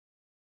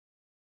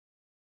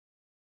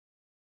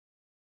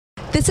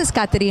This is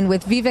Catherine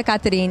with Viva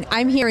Catherine.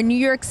 I'm here in New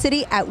York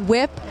City at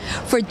WIP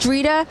for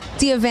Drita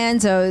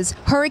Diavanzo's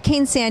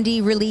Hurricane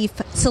Sandy Relief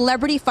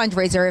Celebrity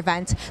Fundraiser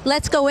event.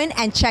 Let's go in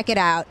and check it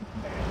out.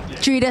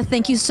 Drita,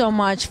 thank you so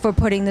much for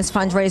putting this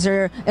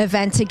fundraiser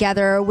event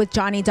together with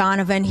Johnny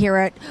Donovan here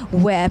at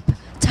WIP.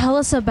 Tell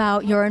us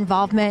about your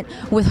involvement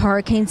with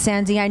Hurricane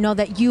Sandy. I know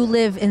that you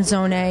live in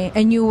Zone A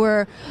and you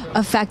were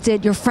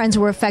affected, your friends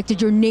were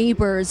affected, your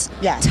neighbors.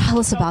 Yes. Tell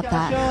us about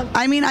that.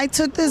 I mean, I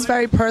took this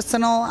very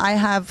personal. I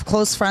have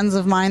close friends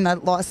of mine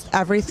that lost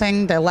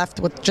everything. They're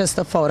left with just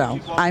a photo.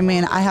 I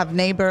mean, I have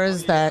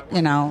neighbors that,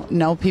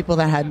 know people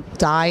that had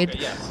died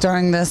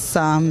during this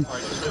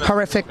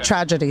horrific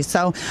tragedy.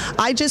 So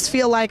I just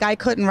feel like I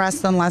couldn't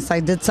rest unless I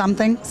did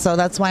something. So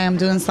that's why I'm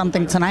doing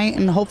something tonight,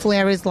 and hopefully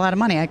I raised a lot of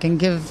money. I can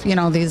give,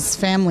 these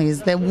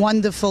families. They're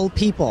wonderful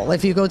people.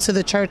 If you go to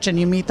the church and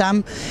you meet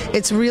them,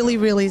 it's really,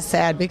 really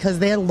sad because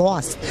they're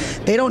lost.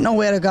 They don't know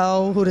where to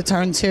go, who to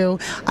turn to.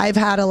 I've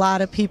had a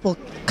lot of people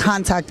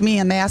contact me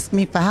and they ask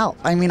me for help.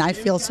 I mean, I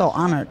feel so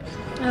honored.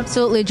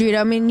 Absolutely,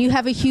 Drita. I mean, you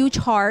have a huge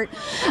heart.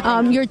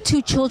 Your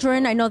two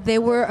children, I know they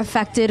were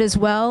affected as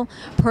well.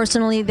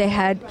 Personally, they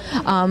had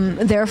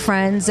their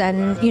friends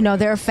and,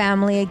 their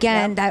family,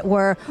 again, that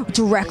were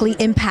directly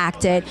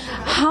impacted.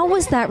 How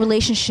was that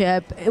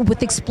relationship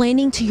with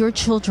explaining to your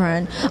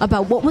children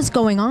about what was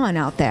going on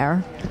out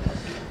there?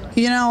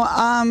 You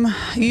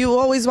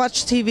always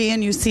watch TV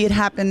and you see it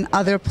happen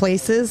other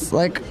places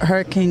like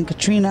Hurricane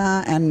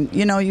Katrina, and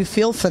you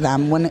feel for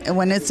them when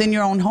it's in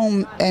your own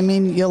home. I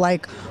mean, you're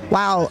like,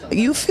 wow,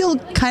 you feel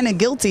kind of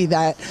guilty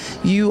that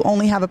you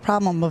only have a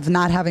problem of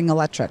not having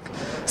electric.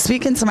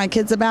 Speaking to my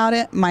kids about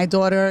it, my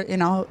daughter,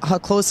 her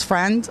close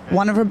friend,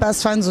 one of her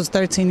best friends was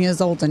 13 years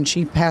old and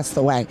she passed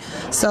away.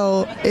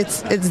 So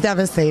it's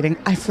devastating.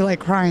 I feel like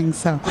crying.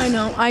 So I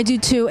know, I do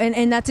too,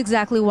 and that's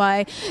exactly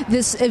why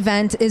this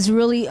event is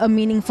really a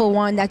meaningful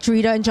one that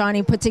Drita and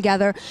Johnny put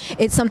together.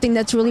 It's something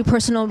that's really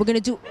personal. We're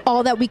going to do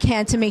all that we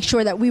can to make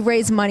sure that we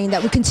raise money,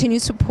 that we continue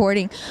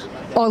supporting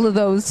all of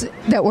those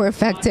that were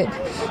affected.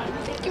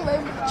 Thank you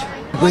very much.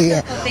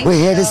 We're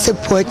here to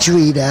support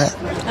Drita.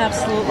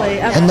 Absolutely.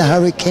 And the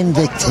hurricane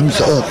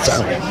victims also.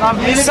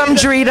 Some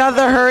Drita,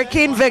 the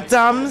hurricane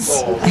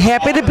victims.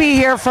 Happy to be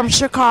here from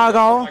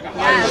Chicago.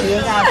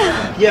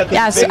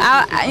 Yes,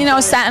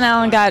 Staten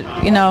Island got,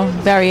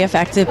 very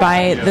affected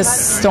by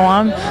this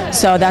storm.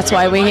 So that's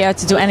why we're here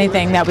to do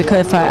anything that we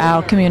could for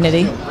our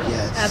community.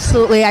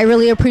 Absolutely. I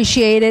really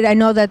appreciate it. I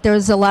know that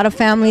there's a lot of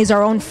families,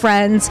 our own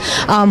friends,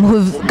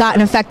 who've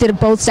gotten affected at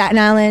both Staten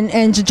Island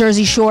and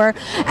Jersey Shore.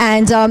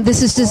 And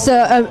this is just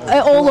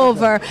all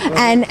over.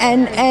 And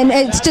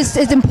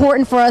it's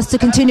important for us to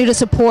continue to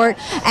support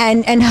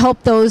and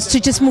help those to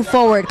just move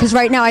forward. Because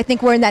right now I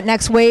think we're in that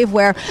next wave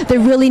where they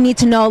really need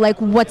to know,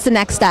 what's the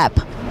next step.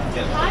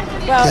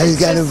 You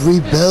got to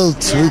rebuild.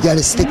 We got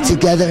to stick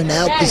together and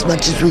help as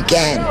much as we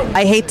can.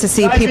 I hate to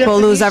see people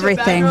lose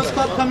everything.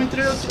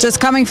 Just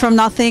coming from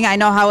nothing, I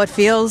know how it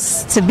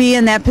feels to be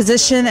in that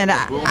position, and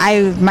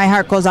my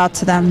heart goes out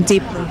to them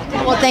deeply.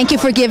 Well, thank you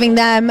for giving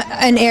them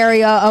an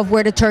area of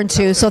where to turn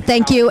to. So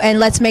thank you, and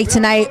let's make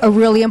tonight a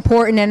really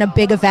important and a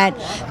big event.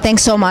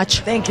 Thanks so much.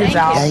 Thank you,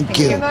 Val. Thank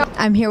you.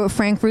 I'm here with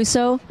Frank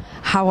Russo.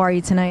 How are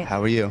you tonight?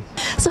 How are you?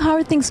 So how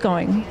are things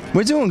going?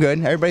 We're doing good.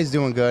 Everybody's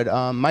doing good.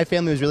 My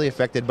family was really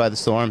affected by the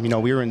storm.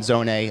 We were in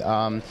Zone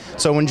A.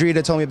 So when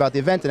Drita told me about the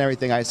event and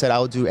everything, I said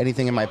I'll do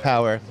anything in my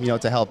power,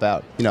 to help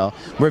out.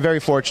 We're very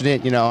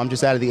fortunate. I'm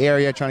just out of the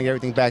area trying to get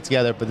everything back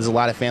together, but there's a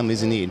lot of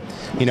families in need.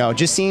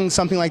 Just seeing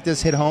something like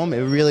this hit home,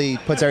 it really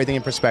puts everything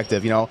in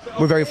perspective.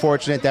 We're very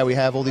fortunate that we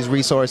have all these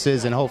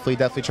resources and hopefully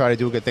definitely try to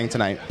do a good thing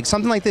tonight.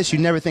 Something like this you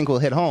never think will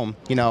hit home.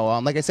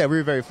 Like I said, we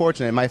were very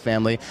fortunate in my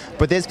family,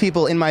 but there's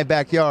people in my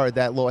backyard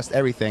that lost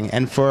everything.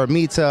 And for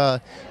me to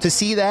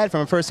see that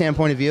from a first-hand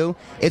point of view,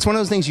 it's one of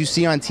those things you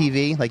see on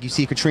TV, like you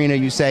see Katrina,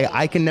 you say,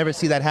 I can never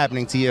see that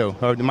happening to you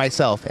or to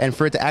myself. And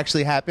for it to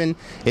actually happen,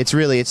 it's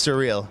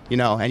surreal,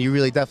 and you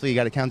really definitely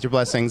got to count your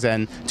blessings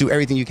and do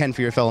everything you can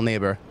for your fellow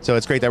neighbor. So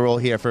it's great that we're all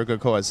here for a good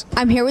cause.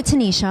 I'm here with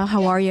Tanisha.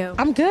 How are you?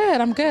 I'm good.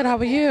 How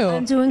are you?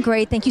 I'm doing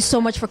great. Thank you so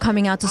much for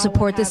coming out to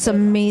support this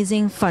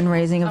amazing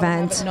fundraising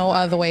event. No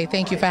other way.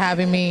 Thank you for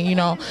having me.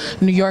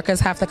 New Yorkers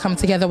have to come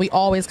together. We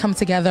always come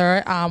together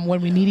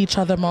when we need each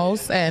other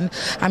most, and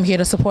I'm here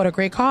to support a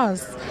great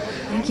cause.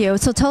 Thank you.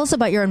 So tell us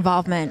about your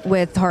involvement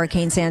with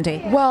Hurricane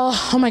Sandy. Well,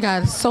 oh my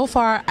God, so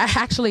far,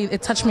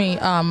 it touched me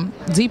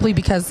deeply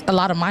because a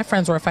lot of my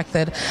friends were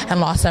affected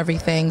and lost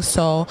everything.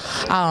 So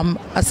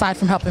aside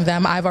from helping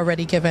them, I've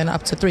already given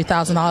up to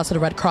 $3,000 to the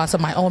Red Cross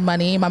of my own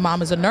money. My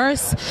mom is a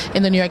nurse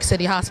in the New York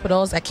City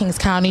hospitals at Kings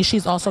County.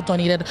 She's also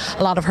donated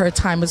a lot of her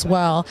time as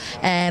well.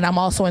 And I'm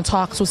also in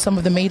talks with some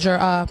of the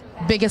major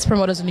biggest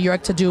promoters in New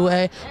York to do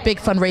a big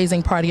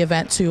fundraising party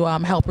event to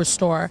help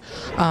restore,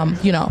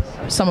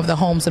 some of the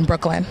homes in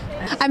Brooklyn.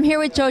 I'm here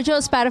with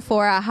Jojo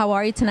Spatafora. How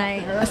are you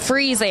tonight?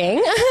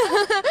 Freezing.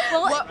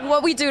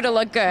 What we do to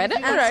look good.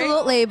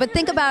 Absolutely. But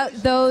think about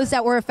those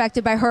that were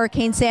affected by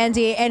Hurricane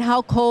Sandy and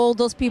how cold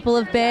those people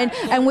have been.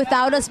 And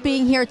without us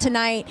being here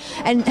tonight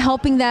and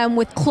helping them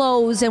with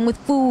clothes and with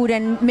food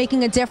and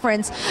making a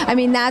difference, I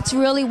mean, that's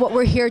really what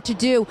we're here to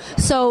do.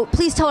 So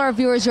please tell our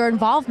viewers your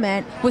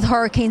involvement with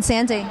Hurricane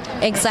Sandy.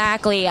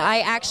 Exactly. I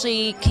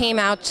actually came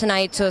out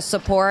tonight to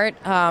support.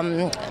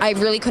 I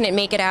really couldn't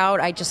make it out.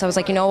 I was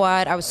like, you know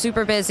what? I was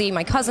super busy.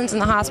 My cousin's in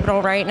the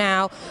hospital right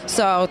now.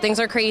 So things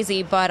are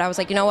crazy. But I was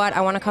like, you know what?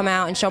 I want to come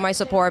out and show my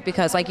support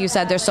because, like you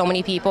said, there's so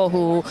many people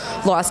who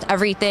lost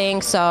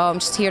everything. So I'm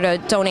just here to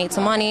donate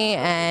some money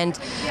and,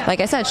 like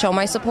I said, show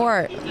my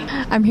support.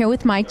 I'm here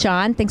with Mike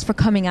John. Thanks for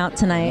coming out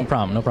tonight.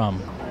 No problem.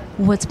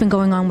 What's been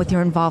going on with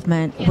your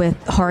involvement with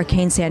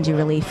Hurricane Sandy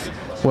relief?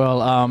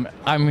 Well,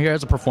 I'm here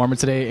as a performer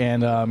today,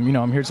 and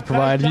I'm here to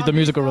provide the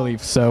musical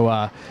relief.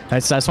 So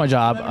that's my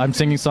job. I'm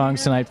singing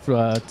songs tonight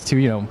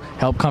to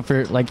help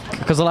comfort,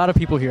 because a lot of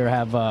people here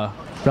have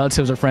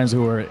relatives or friends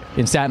who are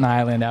in Staten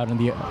Island, out in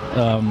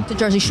the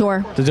Jersey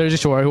Shore,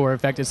 who are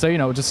affected. So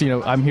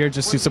I'm here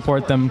just to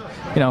support them,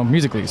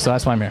 musically. So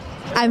that's why I'm here.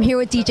 I'm here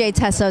with DJ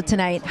Tesso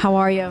tonight. How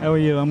are you? How are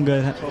you? I'm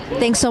good.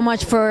 Thanks so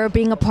much for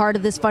being a part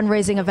of this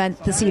fundraising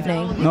event this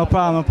evening. No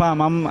problem.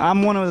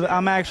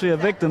 I'm actually a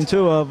victim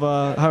too of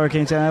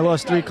Hurricane Sandy. I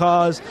lost 3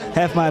 cars.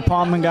 Half my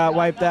apartment got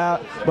wiped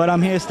out. But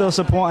I'm here still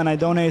supporting. I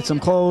donated some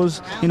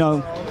clothes.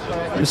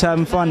 Just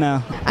having fun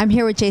now. I'm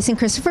here with Jason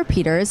Christopher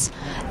Peters.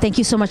 Thank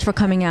you so much for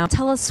coming out.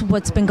 Tell us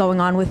what's been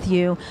going on with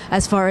you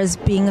as far as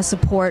being a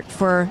support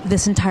for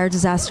this entire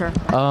disaster.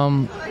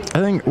 I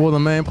think, the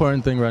main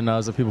important thing right now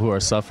is the people who are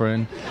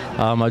suffering.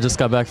 I just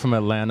got back from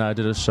Atlanta. I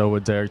did a show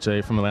with Derek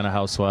J from Atlanta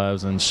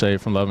Housewives and Shay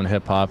from Love and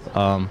Hip Hop.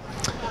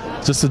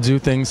 Just to do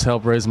things,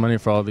 help raise money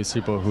for all these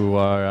people who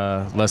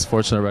are less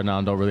fortunate right now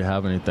and don't really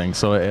have anything.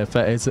 So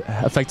it's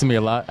affected me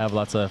a lot. I have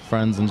lots of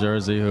friends in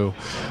Jersey who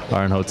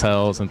are in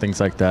hotels and things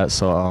like that.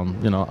 So,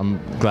 I'm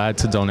glad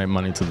to donate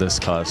money to this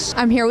cause.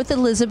 I'm here with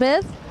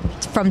Elizabeth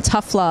from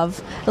Tough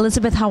Love.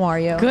 Elizabeth, how are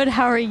you? Good.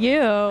 How are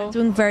you?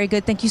 Doing very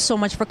good. Thank you so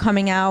much for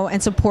coming out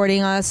and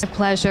supporting us. A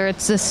pleasure.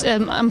 It's just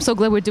I'm so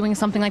glad we're doing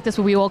something like this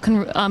where we all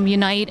can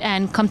unite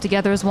and come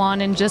together as one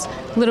and just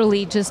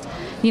literally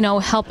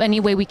help any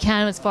way we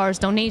can as far as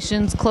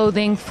donations,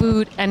 clothing,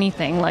 food,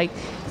 anything.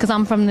 Because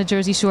I'm from the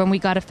Jersey Shore and we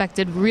got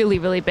affected really,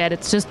 really bad.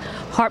 It's just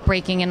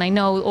heartbreaking, and I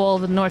know all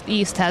the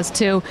Northeast has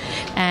too.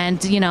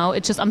 And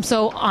I'm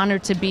so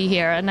honored to be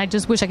here, and I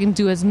just wish I can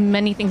do as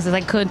many things as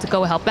I could to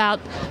go help out,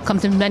 come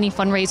to many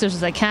fundraisers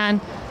as I can.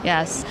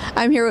 Yes.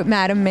 I'm here with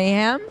Madam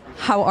Mayhem.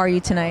 How are you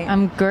tonight?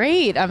 I'm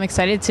great. I'm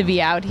excited to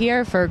be out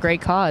here for a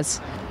great cause.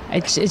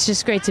 It's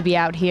just great to be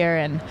out here,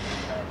 and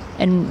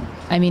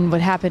I mean,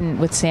 what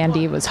happened with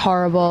Sandy was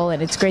horrible,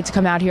 and it's great to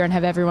come out here and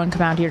have everyone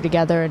come out here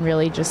together and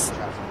really just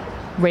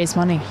raise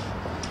money.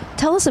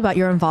 Tell us about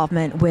your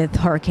involvement with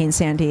Hurricane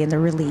Sandy and the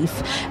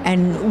relief,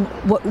 and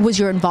what was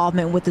your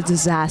involvement with the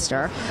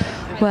disaster?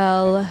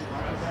 Well,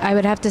 I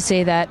would have to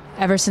say that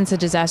ever since the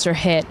disaster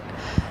hit,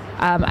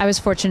 I was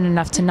fortunate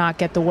enough to not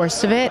get the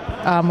worst of it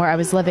where I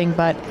was living,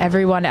 but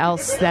everyone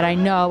else that I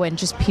know and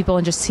just people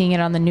and just seeing it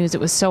on the news,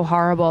 it was so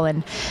horrible.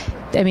 And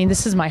I mean,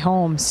 this is my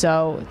home,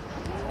 so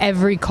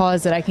every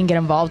cause that I can get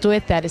involved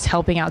with that is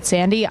helping out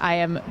Sandy, I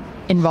am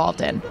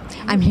involved in.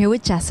 I'm here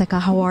with Jessica.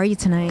 How are you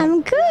tonight?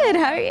 I'm good.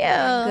 How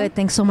are you? Good.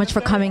 Thanks so much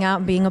for coming out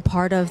and being a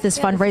part of this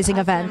fundraising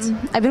event.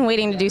 I've been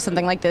waiting to do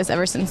something like this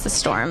ever since the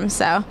storm,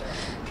 so...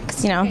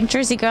 Because,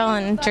 Jersey girl,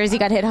 and Jersey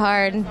got hit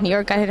hard, New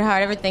York got hit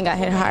hard, everything got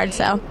hit hard,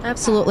 so.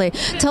 Absolutely.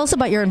 Tell us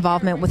about your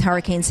involvement with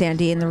Hurricane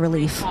Sandy and the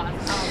relief.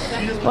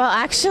 Well,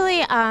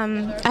 actually, I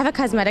have a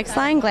cosmetics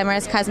line,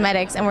 Glamorous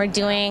Cosmetics, and we're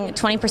doing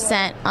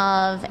 20%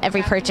 of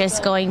every purchase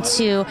going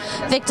to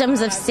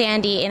victims of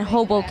Sandy in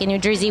Hoboken, New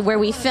Jersey, where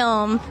we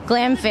film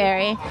Glam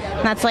Fairy.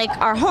 And that's like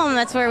our home,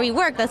 that's where we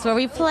work, that's where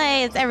we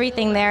play, it's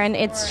everything there, and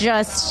it's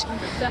just,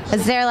 I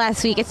was there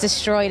last week, it's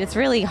destroyed, it's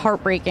really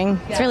heartbreaking,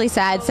 it's really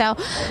sad. So,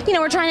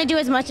 we're trying to do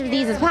as much of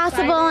these as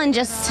possible and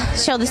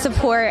just show the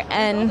support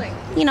and,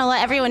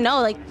 let everyone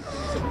know,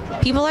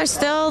 people are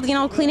still,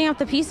 cleaning up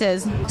the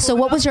pieces. So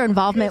what was your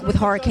involvement with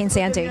Hurricane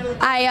Sandy? Me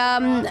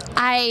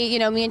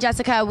and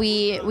Jessica,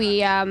 we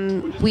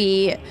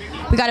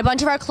got a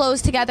bunch of our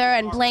clothes together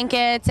and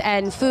blankets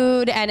and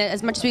food and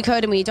as much as we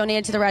could, and we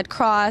donated to the Red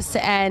Cross,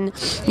 and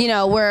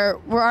we're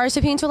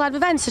RSVPing to a lot of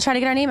events to try to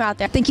get our name out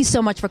there. Thank you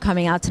so much for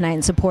coming out tonight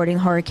and supporting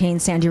Hurricane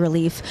Sandy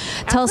relief.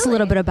 Tell us a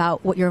little bit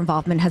about what your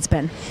involvement has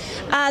been.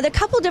 There are a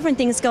couple different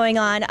things going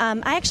on.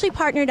 I actually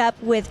partnered up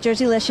with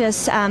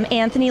Jerseylicious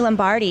Anthony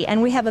Lombardi,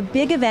 and we have a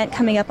big event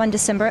coming up on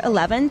December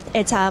 11th.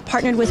 It's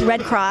partnered with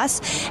Red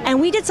Cross, and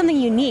we did something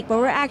unique where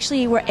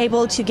we're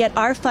able to get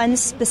our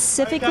funds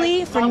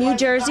specifically for New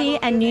Jersey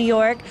and New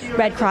York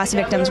Red Cross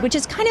victims, which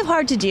is kind of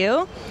hard to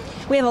do.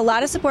 We have a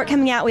lot of support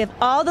coming out. We have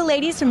all the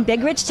ladies from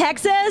Big Rich,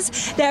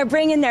 Texas. They're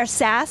bringing their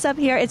sass up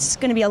here. It's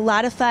going to be a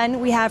lot of fun.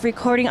 We have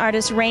recording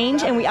artist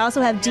Range, and we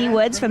also have D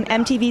Woods from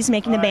MTV's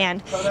Making the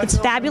Band. It's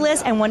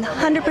fabulous, and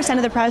 100%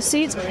 of the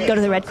proceeds go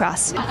to the Red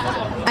Cross.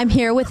 I'm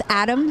here with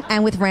Adam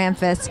and with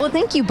Ramfis. Well,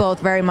 thank you both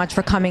very much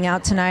for coming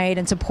out tonight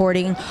and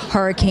supporting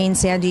Hurricane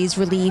Sandy's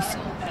relief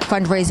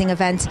fundraising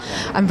event.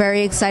 I'm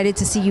very excited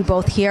to see you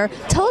both here.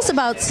 Tell us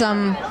about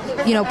some,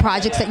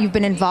 projects that you've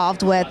been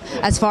involved with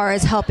as far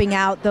as helping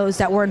out those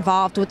that were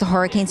involved with the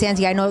Hurricane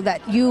Sandy. I know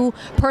that you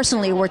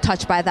personally were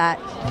touched by that.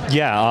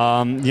 Yeah,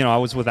 I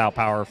was without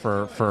power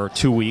for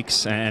 2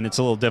 weeks, and it's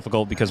a little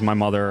difficult because my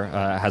mother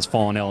has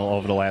fallen ill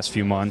over the last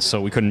few months,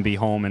 so we couldn't be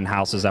home in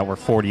houses that were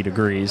 40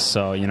 degrees.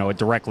 So, it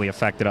directly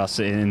affected us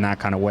in that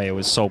kind of way. It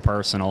was so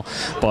personal.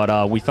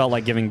 But we felt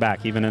like giving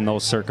back, even in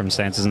those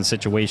circumstances and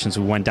situations.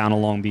 We went down to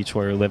Long Beach,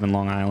 where we live in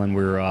Long Island.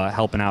 We were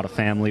helping out a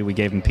family. We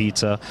gave them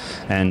pizza,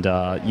 and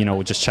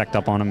we just checked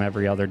up on them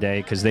every other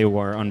day because they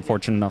were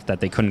unfortunate enough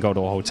that they couldn't go to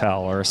a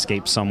hotel or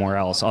escape somewhere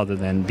else other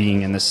than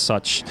being in this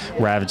such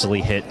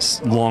ravagely hit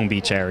Long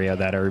Beach area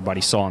that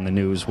everybody saw in the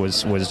news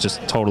was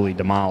just totally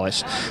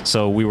demolished.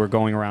 So we were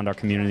going around our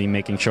community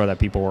making sure that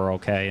people were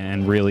okay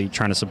and really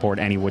trying to support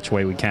any which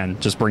way we can,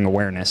 just bring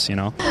awareness,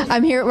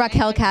 I'm here with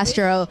Raquel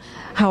Castro.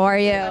 How are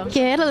you?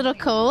 Good, a little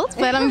cold,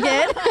 but I'm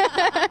good.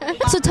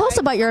 So tell us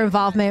about your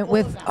involvement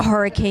with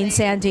Hurricane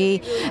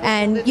Sandy,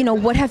 and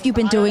what have you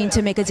been doing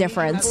to make a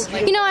difference?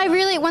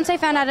 Once I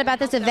found out about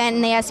this event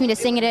and they asked me to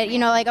sing at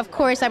it, of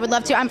course I would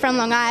love to. I'm from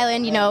Long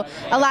Island,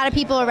 a lot of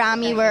people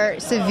around me were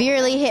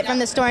severely hit from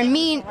the storm.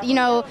 Me,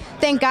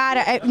 thank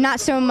God,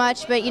 not so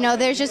much, but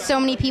there's just so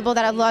many people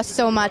that have lost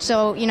so much.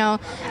 So,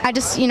 I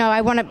just,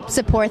 I want to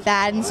support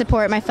that and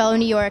support my fellow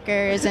New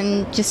Yorkers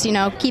and just,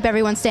 keep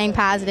everyone staying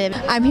positive.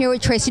 I'm here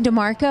with Tracy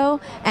DeMarco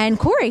and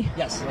Corey.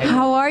 Yes.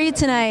 How are you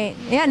tonight?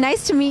 Yeah,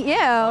 nice to meet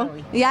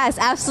you. Yes,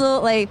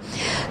 absolutely.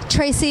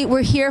 Tracy,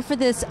 we're here for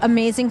this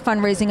amazing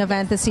fundraising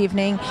event this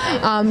evening.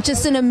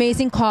 Just an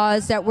amazing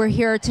cause that we're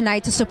here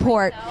tonight to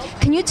support.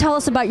 Can you tell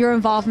us about your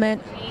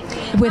involvement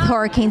with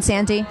Hurricane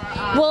Sandy?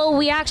 Well,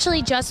 we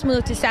actually just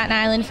moved to Staten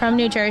Island from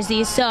New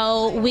Jersey,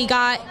 so we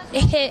got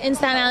hit in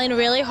Staten Island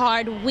really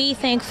hard. We,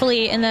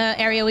 thankfully, in the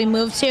area we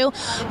moved to,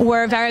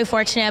 were very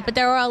fortunate, but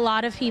there were a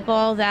lot of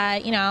people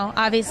that,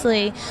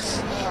 obviously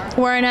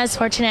weren't as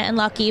fortunate and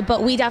lucky,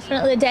 but we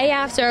definitely, the day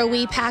after,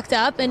 we packed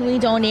up and we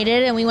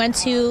donated, and we went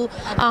to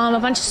a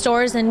bunch of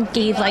stores and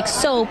gave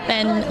soap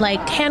and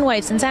hand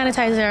wipes and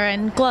sanitizer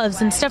and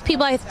gloves and stuff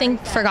people I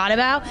think forgot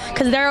about,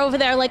 because they're over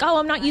there oh,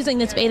 I'm not using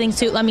this bathing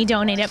suit, let me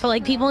donate it.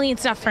 But people need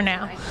stuff for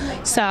now,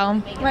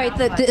 so right,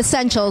 the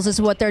essentials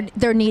is what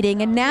they're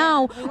needing. And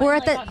now we're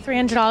at the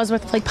 $300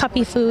 worth of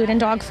puppy food and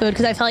dog food,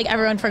 because I felt like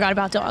everyone forgot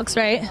about dogs,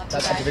 right?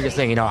 That's the biggest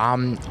thing.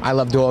 I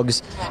love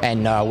dogs,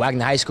 and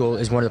Wagner High School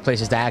is one of the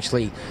places that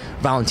actually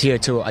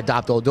volunteered to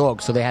adopt all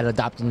dogs. So they had an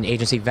adoption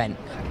agency event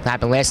that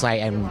happened last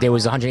night, and there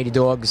was 180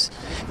 dogs.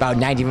 About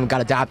 90 of them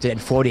got adopted,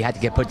 and 40 had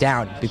to get put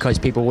down because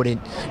people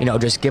wouldn't,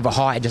 just give a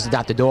heart and just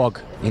adopt a dog.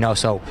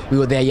 So we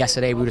were there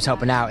yesterday. We were just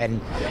helping out,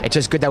 and it's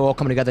just good that we're all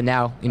coming together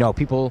now.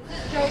 People,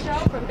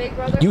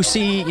 you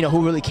see,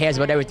 who really cares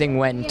about everything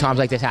when times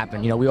like this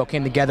happen. We all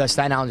came together.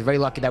 Staten Island is very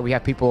lucky that we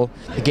have people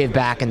to give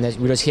back, and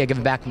we're just here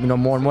giving back,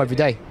 more and more every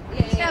day.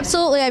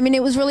 Absolutely. I mean,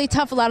 it was really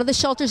tough. A lot of the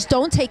shelters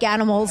don't take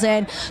animals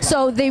in,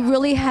 so they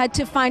really had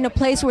to find a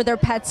place where their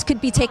pets could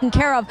be taken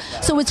care of.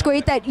 So it's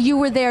great that you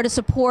were there to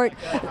support,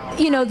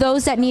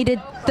 those that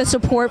needed the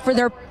support for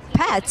their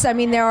pets. I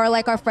mean, they are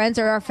like our friends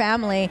or our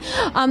family.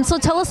 So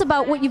tell us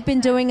about what you've been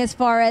doing as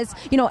far as,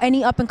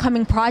 any up and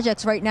coming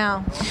projects right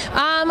now.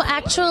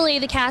 Actually,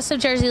 the cast of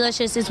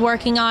Jerseylicious is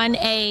working on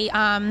a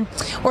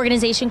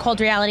organization called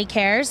Reality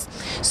Cares.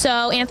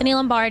 So Anthony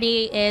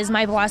Lombardi is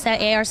my boss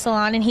at AR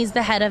Salon, and he's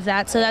the head of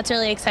that. So that's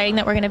really exciting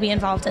that we're going to be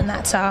involved in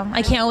that. So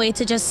I can't wait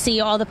to just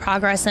see all the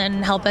progress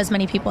and help as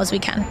many people as we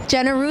can.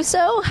 Jenna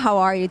Russo, how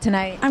are you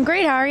tonight? I'm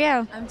great. How are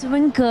you? I'm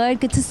doing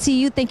good. Good to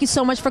see you. Thank you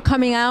so much for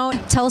coming out.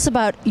 Tell us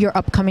about your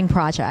upcoming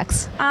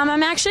projects.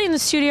 I'm actually in the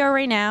studio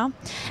right now,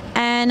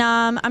 and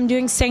I'm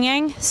doing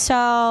singing.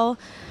 So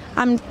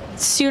I'm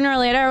sooner or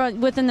later,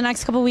 within the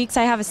next couple weeks,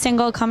 I have a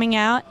single coming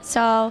out.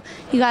 So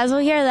you guys will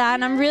hear that,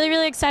 and I'm really,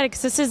 really excited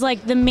because this is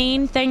the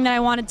main thing that I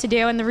wanted to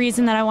do and the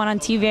reason that I went on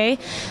TV.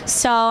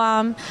 So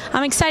I'm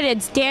excited.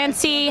 It's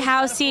dancey,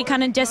 housey,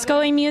 kind of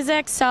disco-y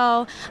music.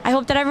 So I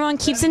hope that everyone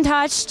keeps in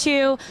touch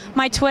to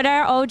my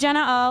Twitter,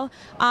 OJenna O,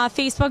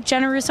 Facebook,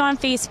 Jenna Russo on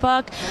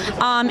Facebook,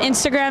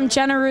 Instagram,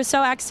 Jenna Russo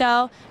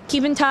XO.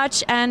 Keep in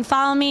touch and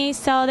follow me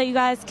so that you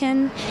guys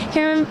can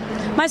hear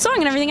my song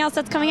and everything else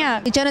that's coming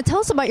out. Jenna, tell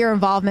us about your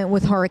involvement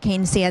with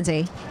Hurricane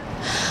Sandy.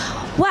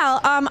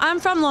 Well, I'm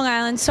from Long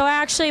Island, so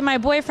actually my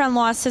boyfriend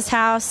lost his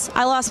house.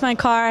 I lost my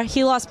car.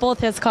 He lost both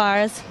his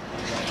cars.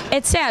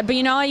 It's sad, but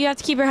you know what? You have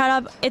to keep your head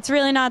up. It's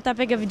really not that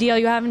big of a deal.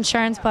 You have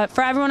insurance, but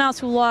for everyone else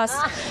who lost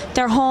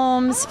their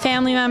homes,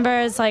 family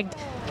members,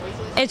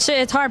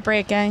 it's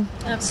heartbreaking.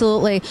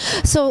 Absolutely.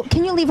 So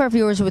can you leave our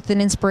viewers with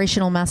an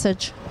inspirational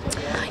message?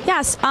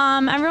 Yes.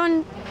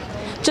 Everyone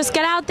just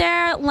get out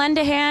there, lend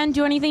a hand,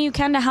 do anything you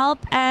can to help,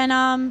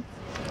 and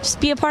just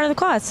be a part of the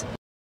cause.